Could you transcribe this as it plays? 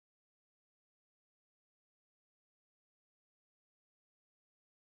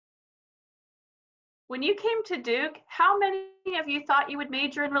When you came to Duke, how many of you thought you would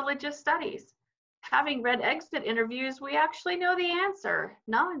major in religious studies? Having read exit interviews, we actually know the answer.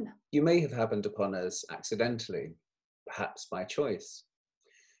 None. You may have happened upon us accidentally, perhaps by choice.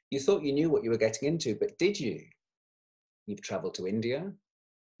 You thought you knew what you were getting into, but did you? You've travelled to India,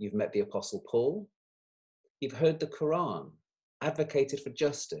 you've met the Apostle Paul, you've heard the Quran, advocated for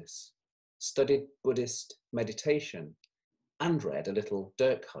justice, studied Buddhist meditation, and read a little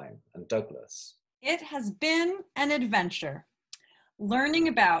Durkheim and Douglas. It has been an adventure. Learning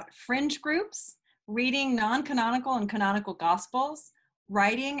about fringe groups, reading non-canonical and canonical gospels,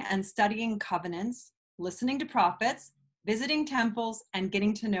 writing and studying covenants, listening to prophets, visiting temples, and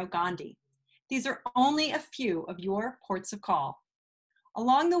getting to know Gandhi. These are only a few of your ports of call.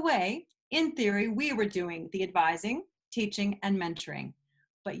 Along the way, in theory, we were doing the advising, teaching, and mentoring,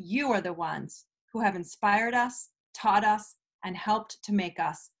 but you are the ones who have inspired us, taught us, and helped to make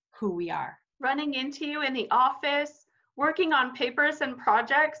us who we are. Running into you in the office, working on papers and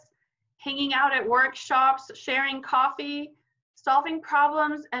projects, hanging out at workshops, sharing coffee, solving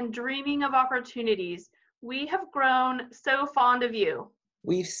problems, and dreaming of opportunities. We have grown so fond of you.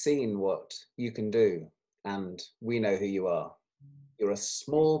 We've seen what you can do, and we know who you are. You're a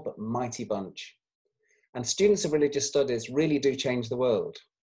small but mighty bunch. And students of religious studies really do change the world.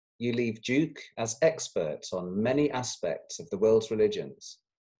 You leave Duke as experts on many aspects of the world's religions,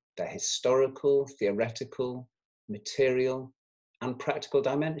 their historical, theoretical, material, and practical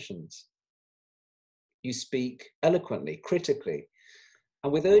dimensions. You speak eloquently, critically,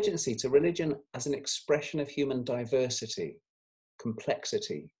 and with urgency to religion as an expression of human diversity,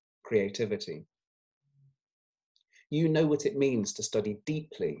 complexity, creativity. You know what it means to study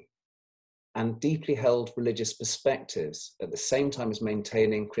deeply and deeply held religious perspectives at the same time as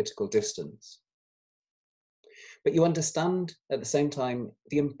maintaining critical distance. But you understand at the same time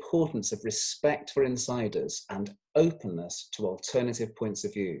the importance of respect for insiders and openness to alternative points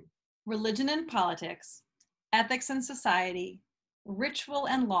of view. Religion and politics, ethics and society, ritual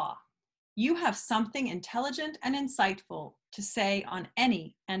and law. You have something intelligent and insightful to say on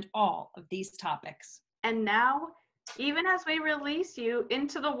any and all of these topics. And now, even as we release you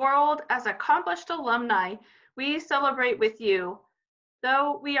into the world as accomplished alumni, we celebrate with you,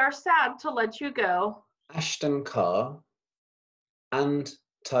 though we are sad to let you go. Ashton Carr and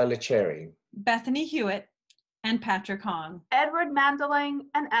Tyler Cherry, Bethany Hewitt and Patrick Hong, Edward Mandeling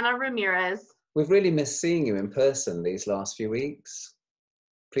and Anna Ramirez. We've really missed seeing you in person these last few weeks.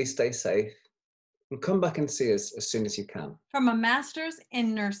 Please stay safe and come back and see us as soon as you can. From a master's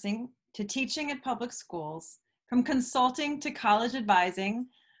in nursing to teaching at public schools, from consulting to college advising,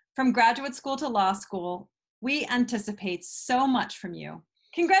 from graduate school to law school, we anticipate so much from you.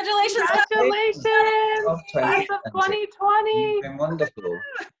 Congratulations! Congratulations! Class of 2020! You've been wonderful.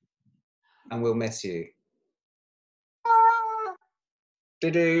 And we'll miss you.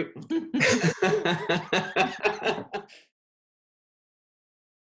 Doo-doo.